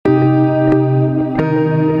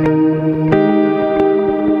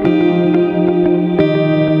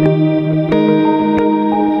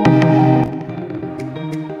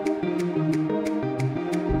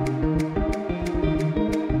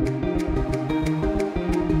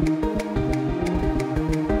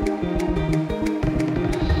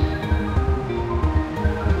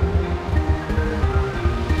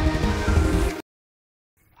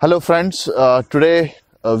Hello friends, today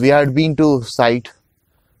we had been to site.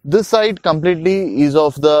 This site completely is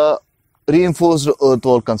of the reinforced earth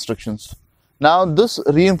wall constructions. Now this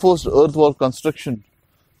reinforced earth wall construction,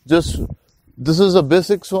 this is a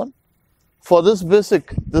basics one. For this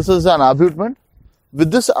basic, this is an abutment. With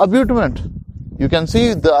this abutment, you can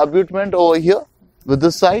see the abutment over here with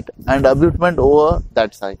this side and abutment over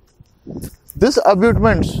that side. This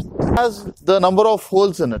abutment has the number of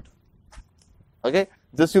holes in it. Okay.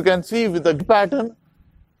 This you can see with the pattern,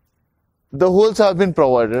 the holes have been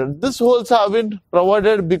provided. These holes have been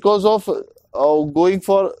provided because of going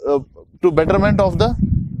for to betterment of the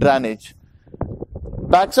drainage.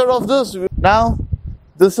 Backside of this, now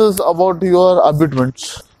this is about your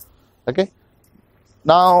abutments. Okay.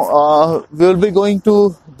 Now we will be going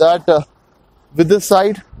to that with this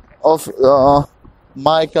side of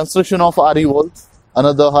my construction of RE wall,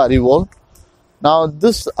 another RE wall. Now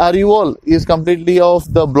this RE wall is completely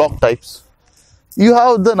of the block types. You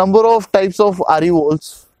have the number of types of RE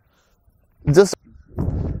walls.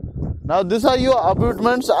 Now these are your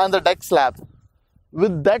abutments and the deck slab.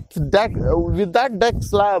 With that deck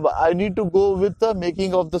slab, I need to go with the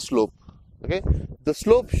making of the slope. Okay, the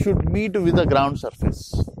slope should meet with the ground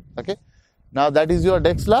surface. Okay, now that is your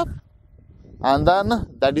deck slab, and then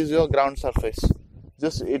that is your ground surface.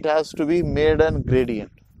 Just it has to be made a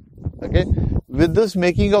gradient. Okay. With this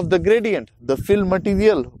making of the gradient, the fill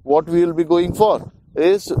material, what we will be going for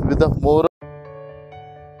is with the more.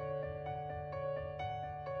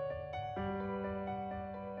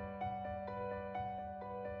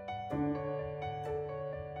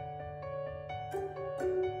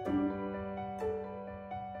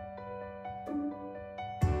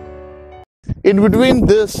 In between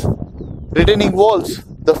this retaining walls,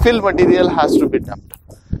 the fill material has to be dumped.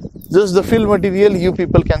 Just the fill material you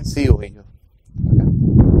people can see over here.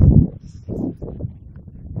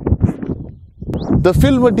 The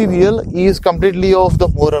fill material is completely of the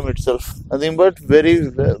morum itself, nothing but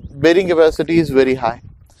bearing capacity is very high.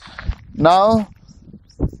 Now,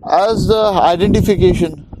 as the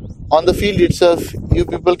identification on the field itself, you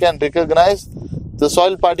people can recognize the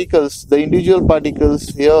soil particles, the individual particles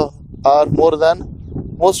here are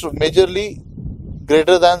most majorly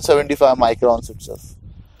greater than 75 microns itself.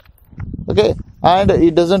 Okay, and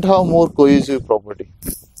it doesn't have more cohesive property.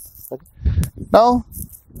 Okay. Now,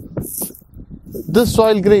 this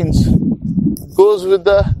soil grains goes with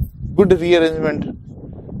the good rearrangement,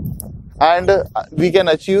 and we can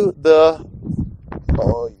achieve the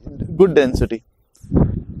good density.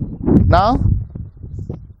 Now,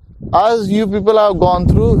 as you people have gone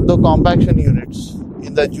through the compaction units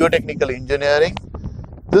in the geotechnical engineering,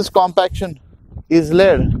 this compaction is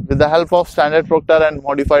led with the help of standard Proctor and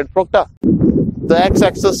modified Proctor. The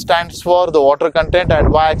x-axis stands for the water content and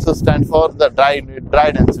y-axis stands for the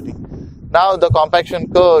dry density. Now the compaction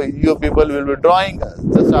curve you people will be drawing,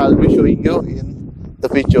 just I will be showing you in the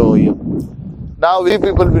picture over here. Now we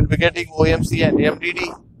people will be getting OMC and MDD.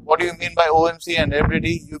 What do you mean by OMC and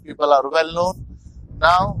MDD? You people are well known.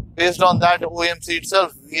 Now based on that OMC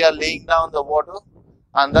itself, we are laying down the water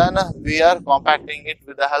and then we are compacting it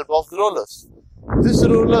with the help of rollers. These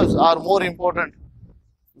rollers are more important.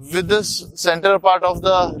 With this center part of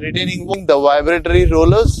the retaining wall, the vibratory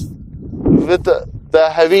rollers with the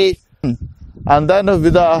heavy, and then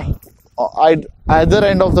with the either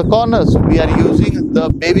end of the corners, we are using the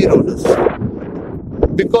baby rollers.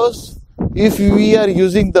 Because if we are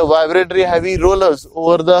using the vibratory heavy rollers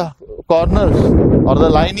over the corners or the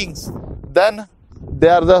linings, then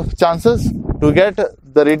there are the chances to get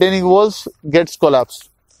the retaining walls gets collapsed.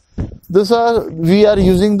 We are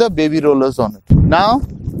using the baby rollers on it. Now,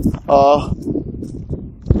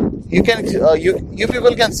 you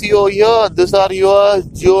people can see over here, these are your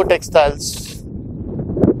geotextiles.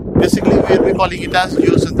 Basically, we will be calling it as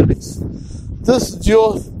geosynthetics. This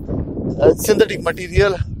geosynthetic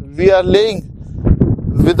material we are laying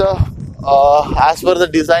with as per the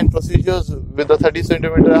design procedures with a 30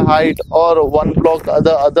 centimeter height or one block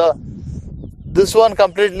other. This one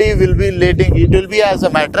completely will be laying. It will be as a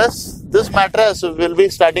mattress. This mattress will be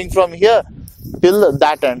starting from here till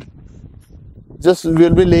that end. Just we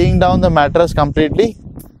will be laying down the mattress completely,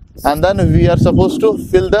 and then we are supposed to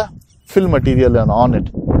fill the fill material on it.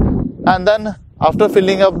 And then after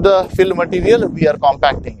filling up the fill material, we are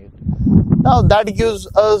compacting it. Now that gives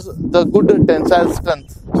us the good tensile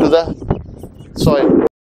strength to the soil.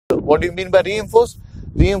 What do you mean by reinforced?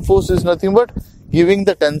 Reinforced is nothing but giving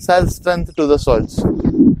the tensile strength to the soils.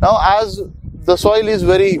 Now as the soil is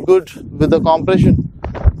very good with the compression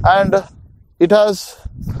and it has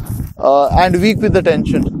and weak with the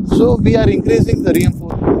tension, so we are increasing the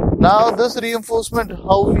reinforcement. Now this reinforcement,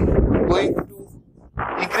 how we going to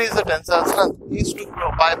increase the tensile strength is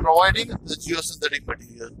by providing the geosynthetic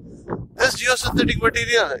material. This geosynthetic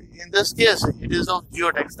material, in this case, it is of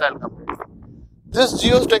geotextile company. This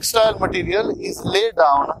geotextile material is laid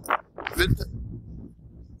down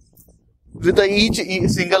with each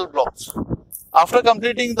single blocks. After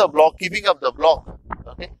completing the block, keeping up the block,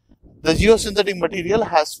 okay, the geosynthetic material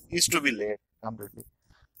is to be laid completely.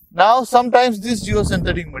 Now, sometimes this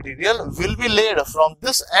geosynthetic material will be laid from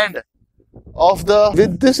this end of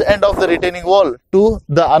the retaining wall to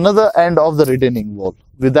the another end of the retaining wall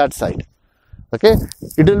with that side. Okay,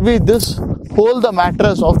 it will be this whole the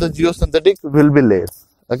mattress of the geosynthetic will be laid.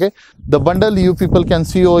 Okay, the bundle you people can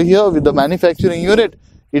see over here with the manufacturing unit,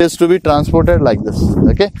 it is to be transported like this.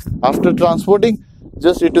 Okay, after transporting,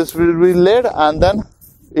 just will be laid and then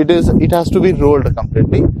it has to be rolled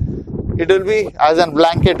completely. It will be as a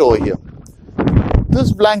blanket over here.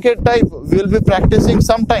 This blanket type we will be practicing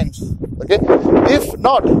sometimes. Okay, if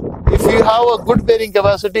not, if you have a good bearing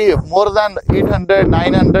capacity of more than 800,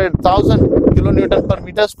 900, 1000 kilonewton per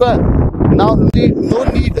meter square, now no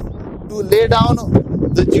need to lay down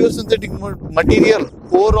the geosynthetic material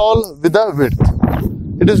overall with the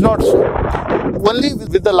width. It is not so. Only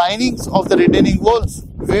with the linings of the retaining walls,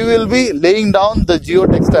 we will be laying down the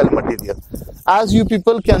geotextile material. As you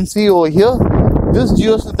people can see over here, this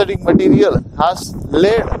geosynthetic material has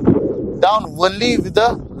laid down only with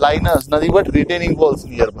the liners, nothing but retaining walls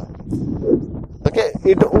nearby. Okay,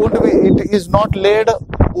 it is not laid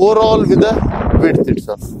overall with the width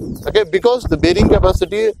itself. Okay, because the bearing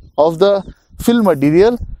capacity of the fill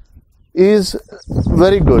material is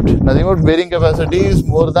very good. Nothing but bearing capacity is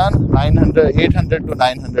more than 800 to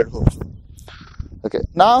 900 horsepower. Okay,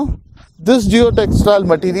 now this geotextile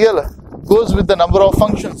material goes with the number of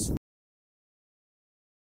functions.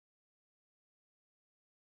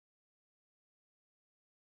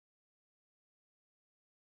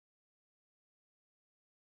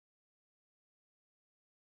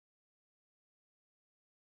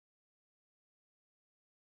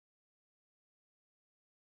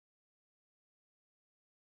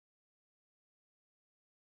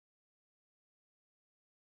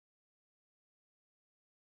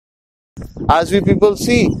 As we people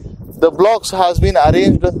see, the blocks has been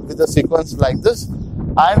arranged with a sequence like this,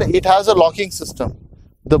 and it has a locking system.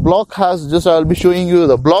 The block has, just I'll be showing you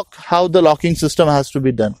the block, how the locking system has to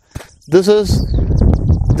be done. This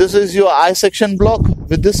is your I section block.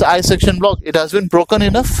 With this I section block, it has been broken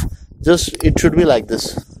enough. Just it should be like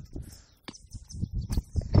this.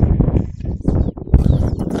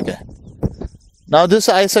 Okay. Now this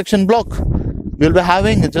I section block will be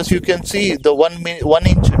having, just you can see the 1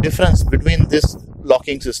 inch difference between this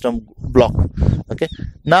locking system block. Okay,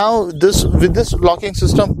 now with this locking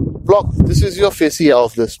system block, this is your fascia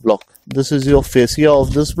of this block. This is your fascia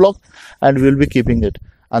of this block, and we'll be keeping it.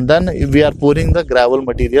 And then we are pouring the gravel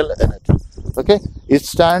material in it. Okay, it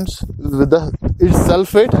stands with its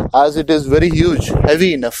sulfate, as it is very huge,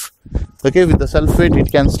 heavy enough. Okay, with the sulfate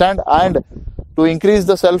it can stand, and to increase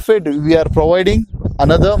the sulfate, we are providing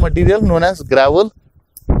another material known as gravel,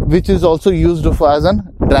 which is also used as a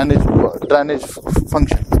drainage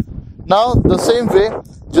function. Now, the same way,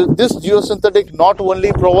 this geosynthetic not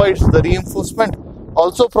only provides the reinforcement,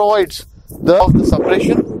 also provides the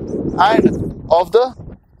suppression and of the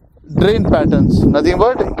drain patterns. Nothing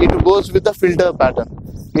but it goes with the filter pattern.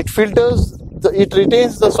 It filters, it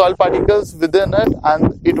retains the soil particles within it,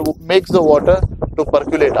 and it makes the water to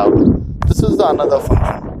percolate out. This is the another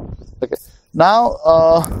function. Okay. Now,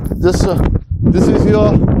 this is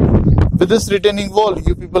your, with this retaining wall,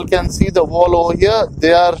 you people can see the wall over here.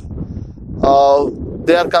 They are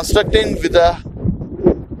constructing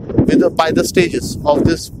by the stages of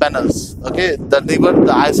these panels. Okay,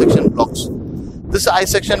 the I section blocks. This I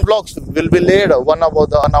section blocks will be laid one above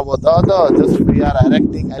the other. Just we are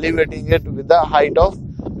elevating it with the height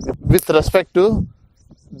with respect to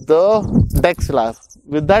the deck slab.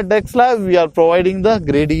 With that deck slab, we are providing the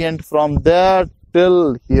gradient from there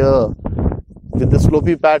till here with the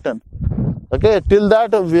slopey pattern. Okay, till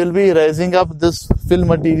that we will be raising up this fill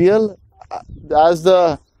material as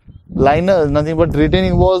the liner, nothing but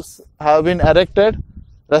retaining walls have been erected.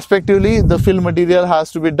 Respectively, the fill material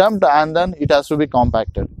has to be dumped and then it has to be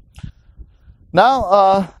compacted.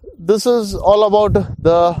 Now, this is all about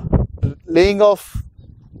the laying up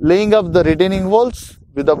the retaining walls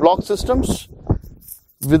with the block systems,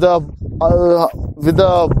 with the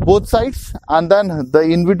both sides, and then the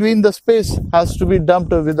in between the space has to be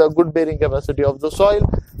dumped with a good bearing capacity of the soil,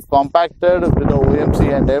 compacted with the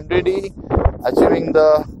OMC and MDD, achieving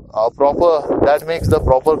the that makes the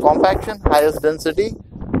proper compaction, highest density,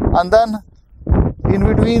 And then in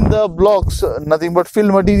between the blocks, nothing but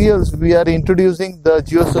fill materials, we are introducing the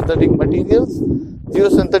geosynthetic materials.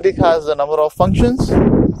 Geosynthetic has a number of functions,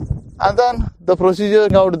 and then the procedure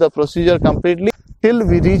out the procedure completely till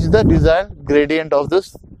we reach the desired gradient of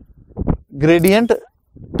this gradient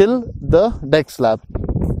till the deck slab.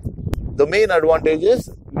 The main advantage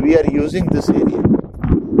is we are using this area.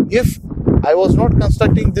 If I was not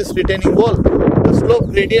constructing this retaining wall, the slope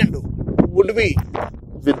gradient would be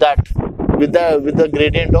with the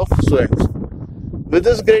gradient of swells. With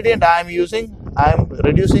this gradient I am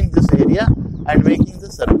reducing this area and making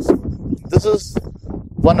the surface. This is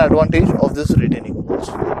one advantage of this retaining walls.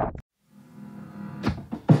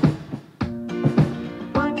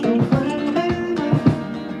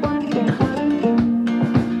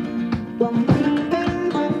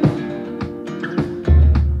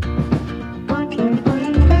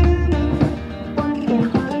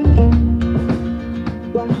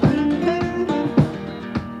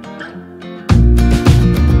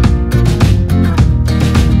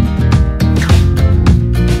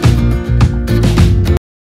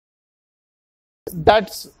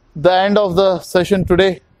 That's the end of the session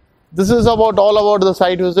today. This is all about the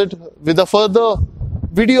site visit. With the further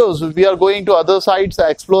videos, we are going to other sites,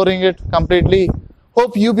 exploring it completely.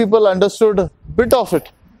 Hope you people understood a bit of it.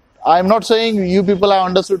 I'm not saying you people have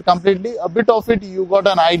understood completely. A bit of it, you got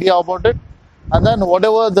an idea about it. And then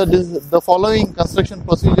whatever the following construction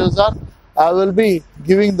procedures are, I will be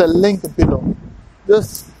giving the link below.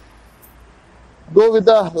 Just go with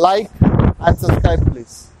the like and subscribe,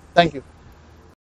 please. Thank you.